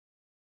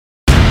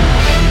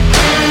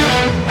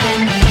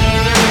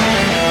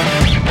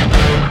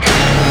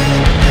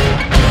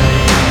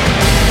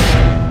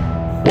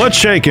What's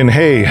shaking?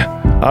 Hey,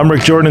 I'm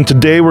Rick Jordan.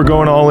 Today we're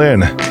going all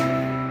in.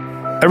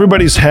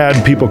 Everybody's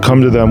had people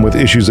come to them with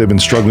issues they've been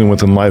struggling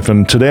with in life,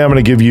 and today I'm going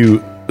to give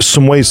you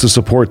some ways to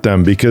support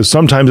them, because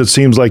sometimes it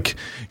seems like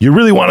you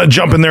really want to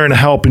jump in there and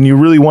help, and you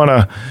really want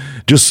to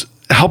just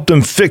help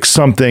them fix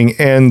something,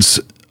 and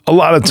a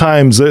lot of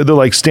times they're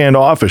like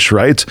standoffish,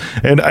 right?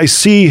 And I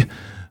see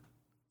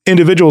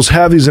individuals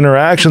have these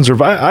interactions,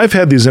 or I've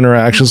had these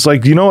interactions,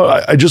 like, you know,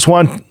 I just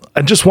want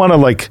to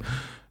like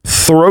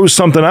throw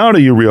something out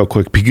of you real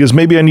quick because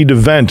maybe I need to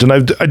vent. And I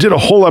did a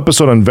whole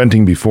episode on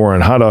venting before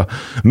and how to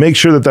make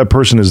sure that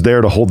person is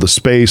there to hold the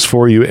space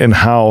for you, and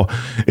how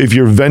if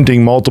you're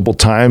venting multiple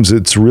times,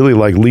 it's really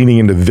like leaning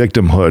into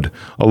victimhood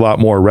a lot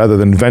more rather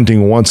than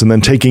venting once and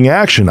then taking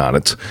action on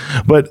it.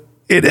 But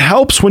it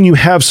helps when you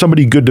have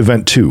somebody good to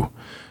vent to.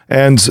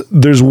 And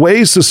there's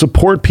ways to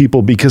support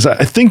people, because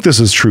I think this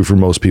is true for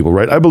most people,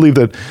 right? I believe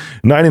that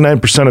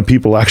 99% of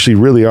people actually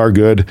really are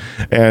good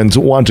and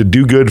want to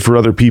do good for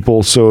other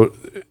people. So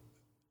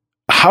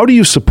how do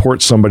you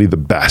support somebody the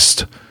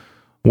best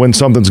when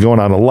something's going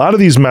on? A lot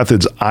of these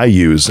methods I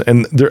use,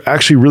 and they're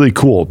actually really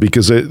cool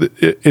because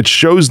it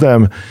shows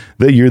them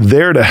that you're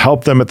there to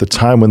help them at the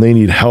time when they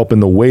need help in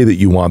the way that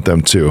you want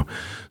them to.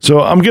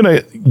 So I'm going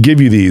to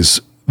give you these.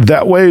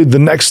 That way, the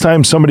next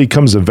time somebody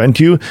comes to vent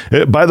you,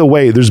 by the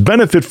way, there's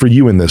benefit for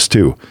you in this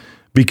too,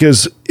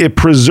 because it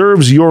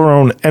preserves your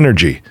own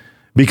energy.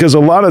 Because a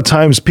lot of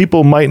times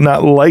people might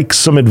not like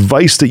some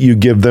advice that you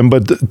give them,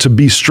 but to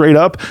be straight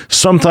up,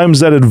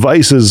 sometimes that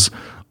advice is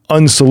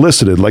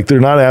unsolicited, like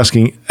they're not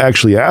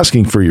actually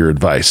asking for your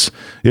advice.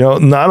 You know,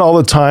 not all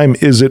the time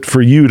is it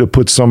for you to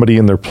put somebody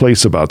in their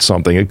place about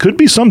something. It could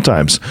be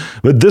sometimes,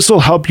 but this will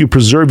help you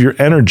preserve your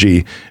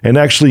energy and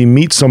actually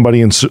meet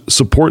somebody and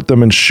support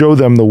them and show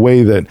them the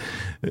way that,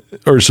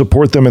 or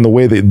support them in the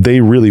way that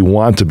they really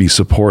want to be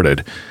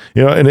supported.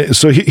 You know, and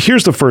so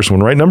here's the first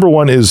one, right? Number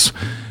one is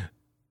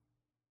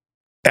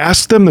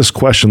ask them this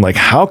question, like,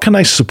 how can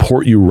I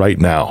support you right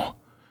now?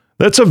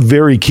 That's a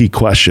very key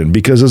question,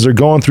 because as they're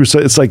going through,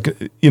 it's like,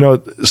 you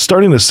know,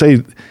 starting to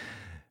say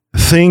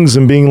things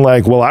and being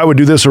like, well, I would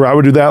do this or I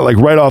would do that, like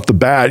right off the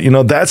bat, you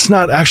know, that's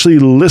not actually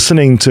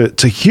listening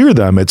to hear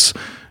them. It's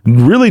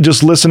really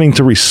just listening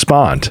to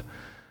respond.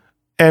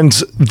 And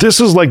this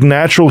is like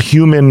natural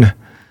human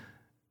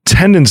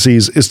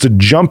tendencies, is to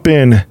jump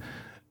in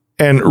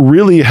and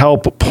really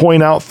help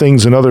point out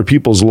things in other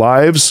people's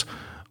lives,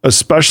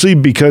 especially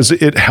because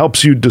it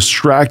helps you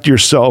distract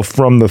yourself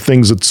from the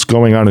things that's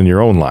going on in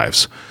your own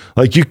lives.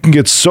 Like, you can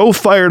get so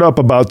fired up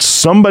about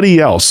somebody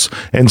else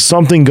and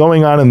something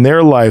going on in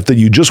their life that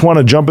you just want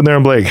to jump in there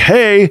and be like,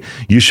 hey,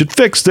 you should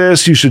fix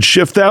this, you should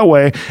shift that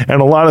way.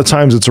 And a lot of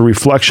times it's a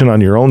reflection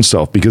on your own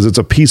self, because it's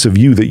a piece of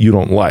you that you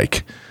don't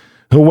like.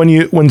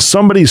 When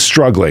somebody's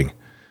struggling,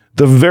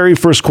 the very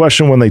first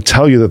question when they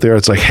tell you that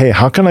it's like, hey,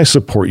 how can I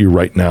support you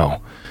right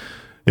now?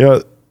 You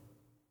know,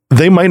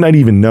 they might not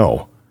even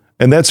know.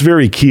 And that's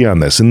very key on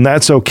this, and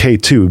that's okay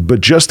too. But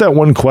just that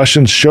one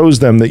question shows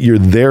them that you're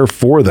there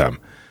for them.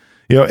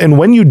 You know, and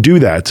when you do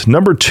that,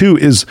 number two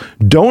is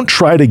don't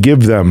try to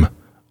give them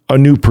a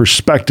new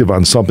perspective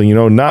on something, you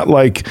know, not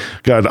like,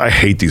 God, I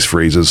hate these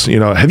phrases. You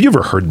know, have you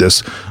ever heard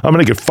this? I'm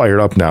going to get fired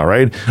up now,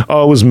 right?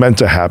 Oh, it was meant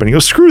to happen. You go,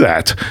 screw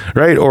that,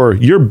 right? Or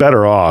you're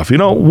better off, you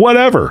know,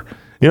 whatever.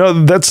 You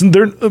know, that's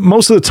there.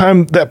 Most of the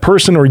time, that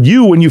person or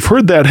you, when you've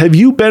heard that, have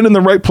you been in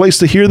the right place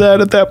to hear that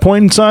at that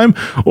point in time?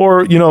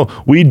 Or, you know,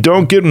 we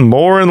don't get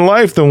more in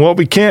life than what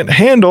we can't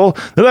handle.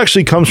 That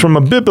actually comes from a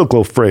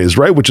biblical phrase,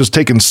 right? Which is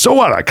taken so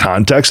out of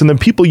context. And then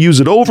people use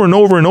it over and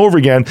over and over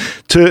again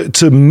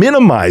to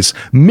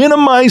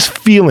minimize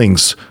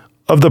feelings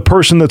of the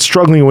person that's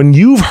struggling. When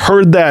you've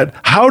heard that,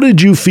 how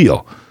did you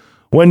feel?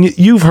 When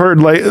you've heard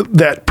like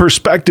that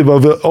perspective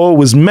of, oh, it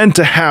was meant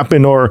to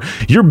happen, or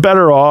you're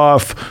better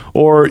off,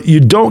 or you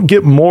don't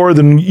get more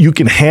than you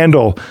can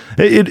handle,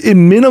 it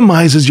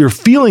minimizes your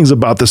feelings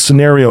about the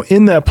scenario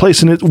in that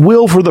place, and it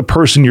will for the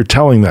person you're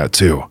telling that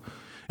to.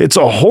 It's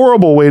a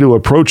horrible way to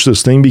approach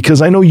this thing, because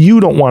I know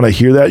you don't want to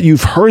hear that.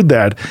 You've heard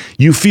that.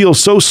 You feel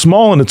so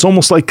small, and it's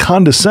almost like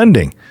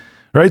condescending.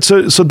 Right.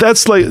 So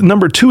that's like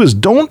number two, is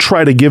don't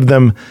try to give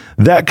them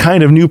that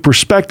kind of new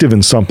perspective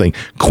in something.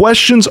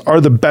 Questions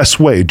are the best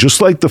way. Just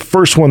like the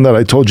first one that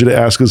I told you to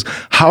ask is,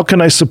 how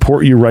can I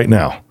support you right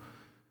now?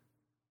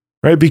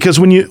 Right. Because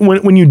when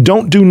you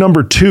don't do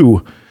number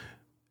two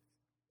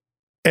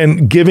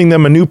and giving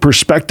them a new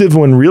perspective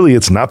when really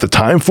it's not the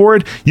time for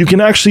it, you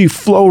can actually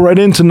flow right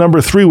into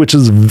number three, which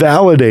is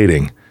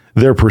validating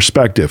their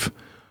perspective.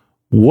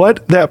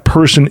 What that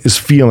person is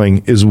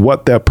feeling is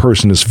what that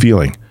person is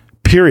feeling.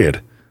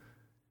 Period.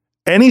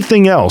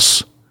 Anything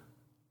else,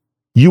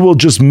 you will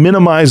just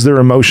minimize their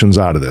emotions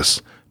out of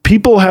this.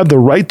 People have the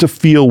right to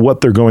feel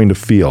what they're going to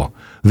feel.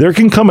 There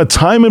can come a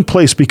time and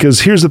place,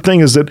 because here's the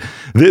thing, is that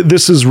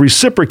this is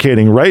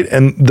reciprocating, right?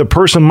 And the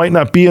person might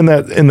not be in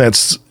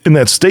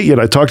that state yet.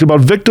 I talked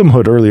about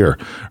victimhood earlier,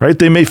 right?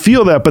 They may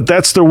feel that, but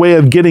that's their way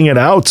of getting it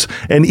out.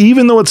 And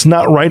even though it's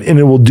not right and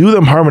it will do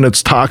them harm and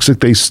it's toxic,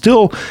 they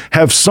still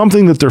have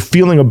something that they're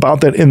feeling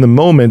about that in the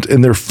moment,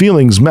 and their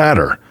feelings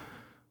matter.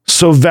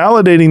 So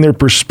validating their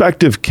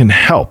perspective can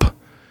help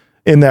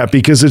in that,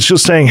 because it's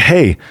just saying,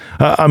 hey,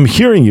 I'm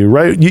hearing you,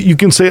 right? You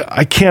can say,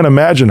 I can't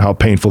imagine how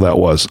painful that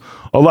was.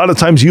 A lot of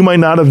times you might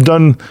not have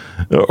done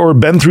or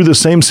been through the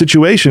same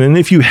situation. And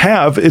if you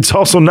have, it's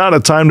also not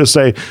a time to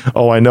say,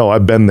 oh, I know,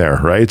 I've been there,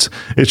 right?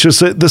 It's just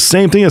the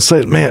same thing. It's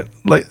like, man,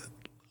 like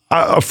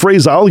a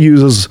phrase I'll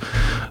use is,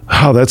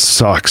 oh, that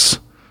sucks.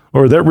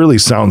 Or that really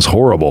sounds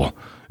horrible.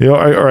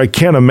 Or I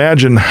can't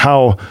imagine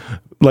how,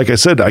 like I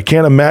said, I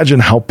can't imagine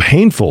how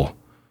painful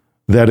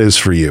that is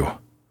for you.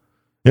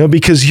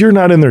 Because you're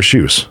not in their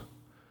shoes.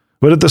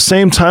 But at the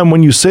same time,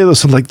 when you say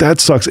this, I'm like,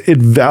 that sucks, it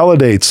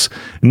validates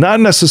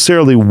not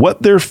necessarily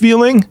what they're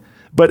feeling,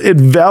 but it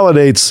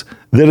validates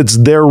that it's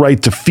their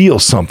right to feel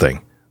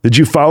something. Did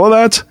you follow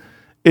that?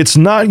 It's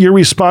not your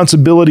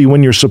responsibility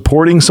when you're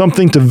supporting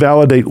something to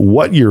validate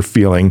what you're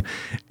feeling.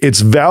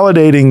 It's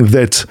validating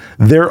that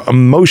their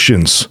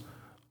emotions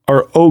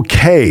are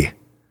okay.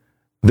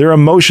 Their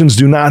emotions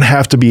do not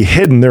have to be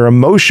hidden. Their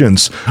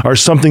emotions are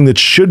something that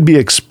should be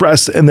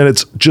expressed, and that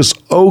it's just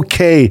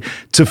okay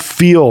to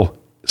feel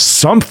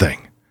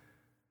something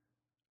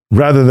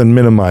rather than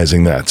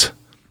minimizing that.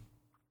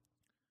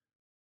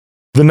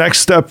 The next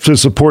step to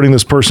supporting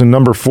this person,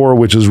 number 4,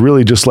 which is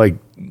really just like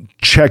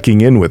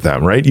checking in with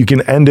them, right? You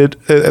can end it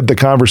at the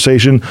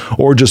conversation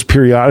or just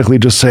periodically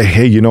just say,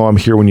 hey, I'm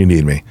here when you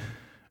need me.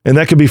 And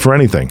that could be for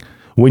anything.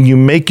 When you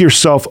make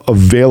yourself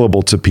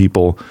available to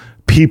people,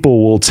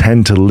 people will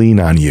tend to lean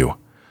on you.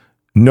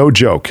 No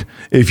joke.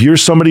 If you're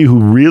somebody who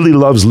really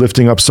loves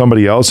lifting up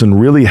somebody else and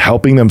really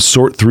helping them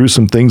sort through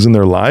some things in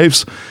their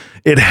lives,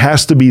 it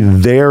has to be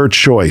their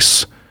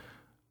choice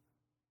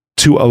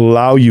to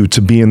allow you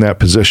to be in that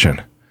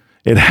position.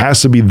 It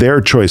has to be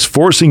their choice,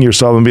 forcing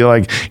yourself and be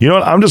like, you know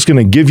what, I'm just going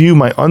to give you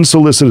my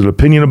unsolicited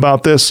opinion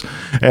about this,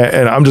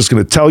 and I'm just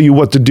going to tell you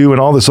what to do and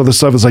all this other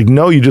stuff. It's like,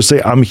 no, you just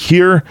say, I'm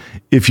here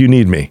if you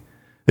need me.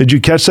 Did you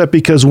catch that?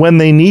 Because when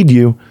they need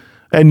you,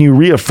 and you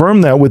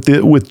reaffirm that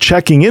with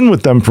checking in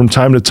with them from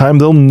time to time,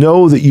 they'll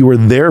know that you are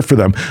there for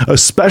them,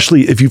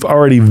 especially if you've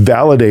already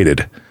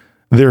validated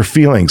their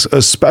feelings,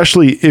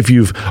 especially if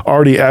you've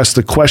already asked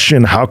the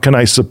question, how can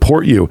I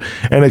support you?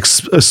 And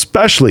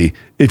especially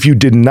if you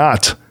did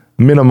not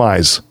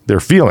minimize their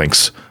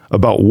feelings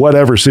about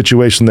whatever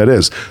situation that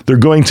is. They're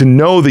going to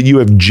know that you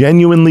have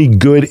genuinely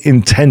good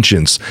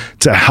intentions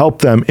to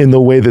help them in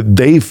the way that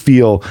they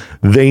feel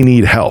they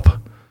need help.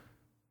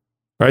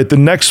 All right, the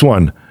next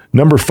one,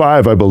 number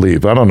 5, I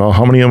believe. I don't know.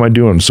 How many am I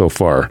doing so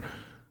far?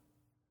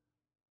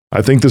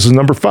 I think this is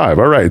number 5.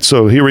 All right.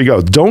 So here we go.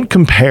 Don't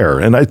compare.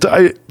 And I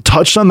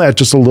touched on that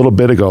just a little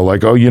bit ago.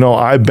 Like, oh,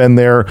 I've been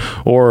there,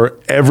 or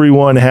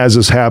everyone has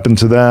this happen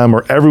to them,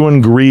 or everyone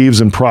grieves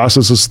and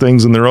processes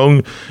things in their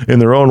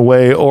own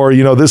way. Or,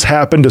 this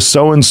happened to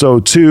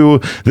so-and-so too.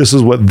 This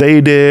is what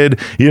they did.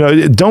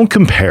 Don't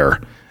compare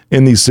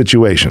in these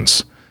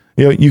situations.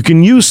 You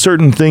can use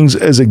certain things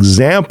as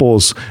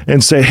examples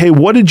and say, hey,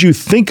 what did you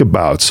think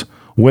about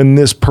when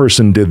this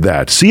person did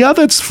that? See how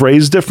that's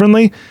phrased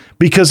differently?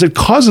 Because it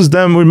causes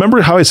them,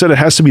 remember how I said it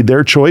has to be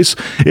their choice?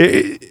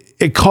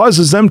 It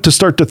causes them to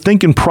start to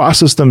think and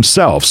process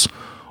themselves.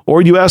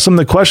 Or you ask them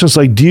the questions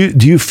like, do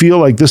you feel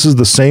like this is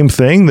the same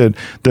thing that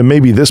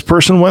maybe this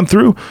person went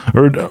through?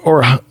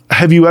 Or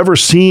have you ever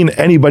seen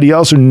anybody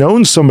else or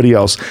known somebody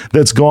else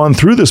that's gone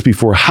through this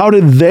before? How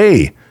did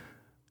they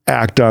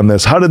act on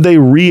this? How did they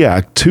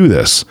react to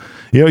this?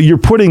 You're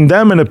putting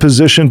them in a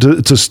position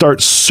to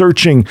start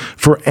searching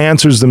for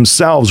answers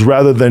themselves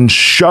rather than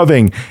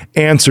shoving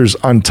answers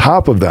on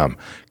top of them.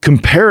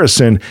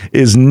 Comparison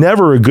is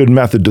never a good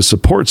method to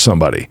support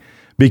somebody,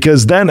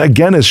 because then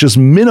again, it's just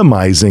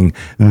minimizing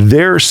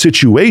their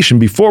situation.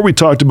 Before we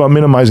talked about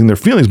minimizing their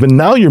feelings, but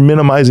now you're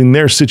minimizing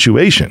their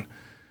situation.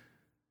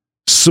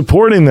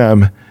 Supporting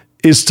them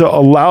is to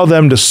allow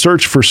them to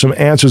search for some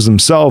answers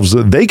themselves.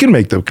 They can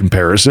make the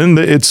comparison.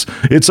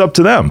 It's up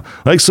to them.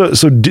 Like,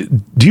 so do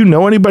you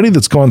know anybody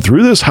that's gone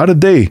through this? How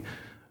did they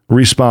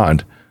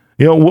respond?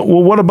 Well,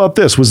 what about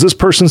this? Was this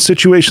person's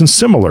situation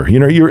similar?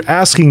 You're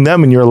asking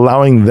them and you're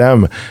allowing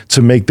them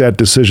to make that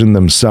decision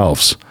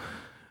themselves.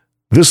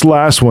 This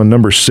last one,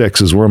 number 6,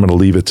 is where I'm going to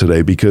leave it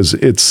today, because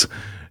it's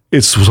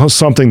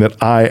something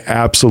that I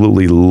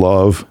absolutely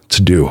love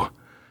to do.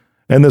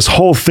 And this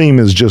whole theme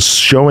is just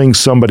showing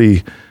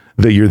somebody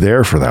that you're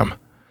there for them,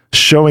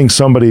 showing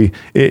somebody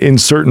in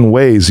certain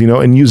ways,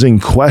 and using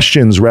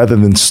questions rather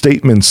than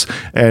statements,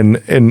 and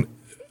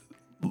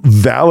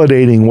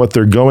validating what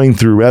they're going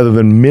through rather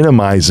than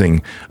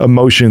minimizing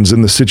emotions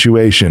in the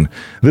situation.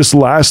 This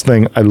last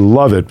thing, I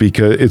love it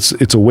because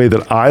it's a way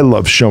that I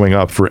love showing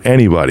up for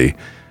anybody,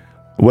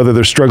 whether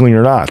they're struggling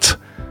or not.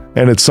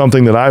 And it's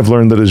something that I've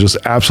learned that is just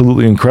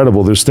absolutely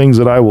incredible. There's things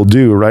that I will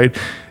do, right?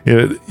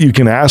 You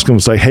can ask them,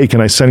 it's like, hey, can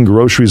I send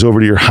groceries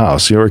over to your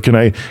house? Or can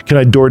I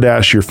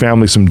DoorDash your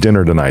family some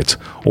dinner tonight?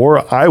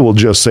 Or I will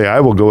just say, I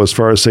will go as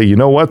far as say, you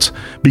know what?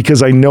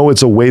 Because I know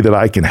it's a way that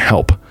I can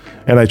help.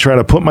 And I try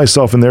to put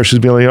myself in their shoes,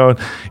 being like,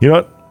 you know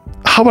what?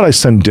 How about I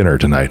send dinner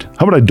tonight?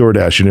 How about I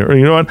DoorDash you dinner? Or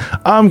you know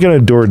what? I'm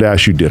going to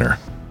DoorDash you dinner.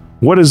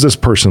 What is this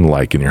person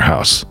like in your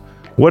house?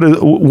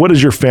 What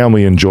does your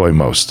family enjoy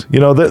most?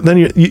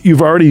 Then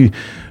you've already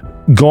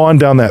gone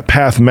down that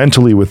path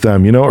mentally with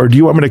them, or do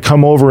you want me to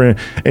come over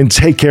and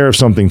take care of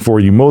something for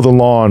you, mow the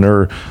lawn,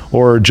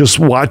 or just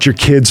watch your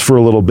kids for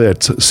a little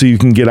bit so you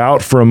can get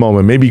out for a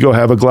moment, maybe go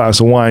have a glass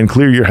of wine,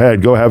 clear your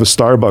head, go have a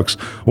Starbucks,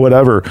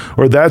 whatever.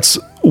 Or that's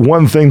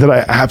one thing that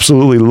I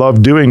absolutely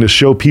love doing, to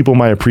show people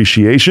my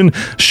appreciation,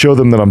 show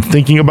them that I'm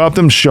thinking about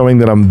them, showing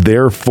that I'm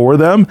there for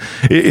them.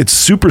 It's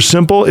super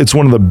simple. It's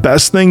one of the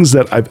best things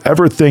that I've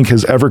ever think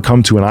has ever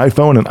come to an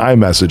iPhone and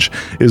iMessage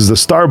is the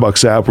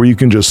Starbucks app, where you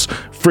can just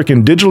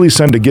freaking digitally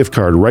send a gift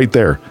card right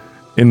there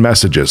in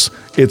messages.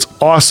 It's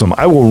awesome.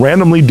 I will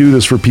randomly do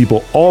this for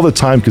people all the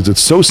time because it's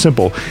so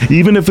simple.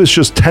 Even if it's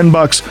just $10,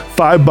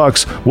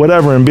 $5,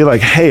 whatever, and be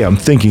like, hey, I'm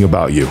thinking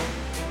about you.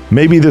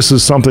 Maybe this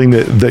is something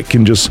that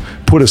can just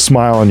put a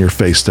smile on your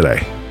face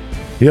today.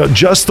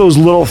 Just those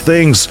little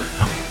things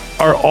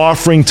are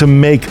offering to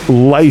make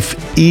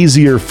life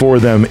easier for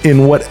them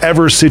in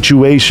whatever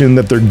situation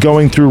that they're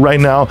going through right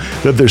now,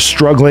 that they're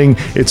struggling.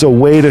 It's a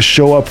way to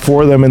show up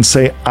for them and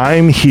say,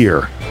 I'm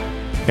here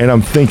and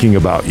I'm thinking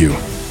about you.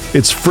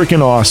 It's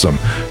freaking awesome.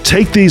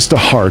 Take these to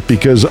heart,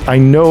 because I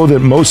know that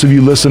most of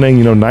you listening,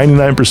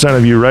 99%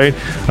 of you, right?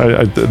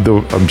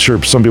 I'm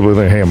sure some people are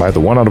thinking, hey, am I the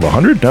 1 out of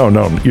 100?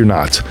 No, you're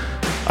not.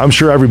 I'm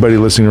sure everybody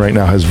listening right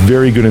now has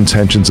very good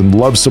intentions and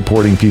loves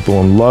supporting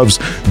people and loves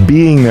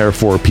being there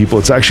for people.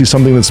 It's actually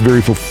something that's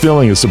very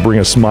fulfilling, is to bring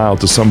a smile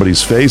to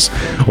somebody's face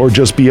or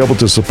just be able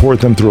to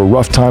support them through a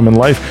rough time in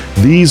life.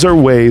 These are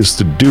ways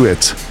to do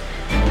it.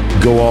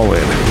 Go all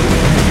in.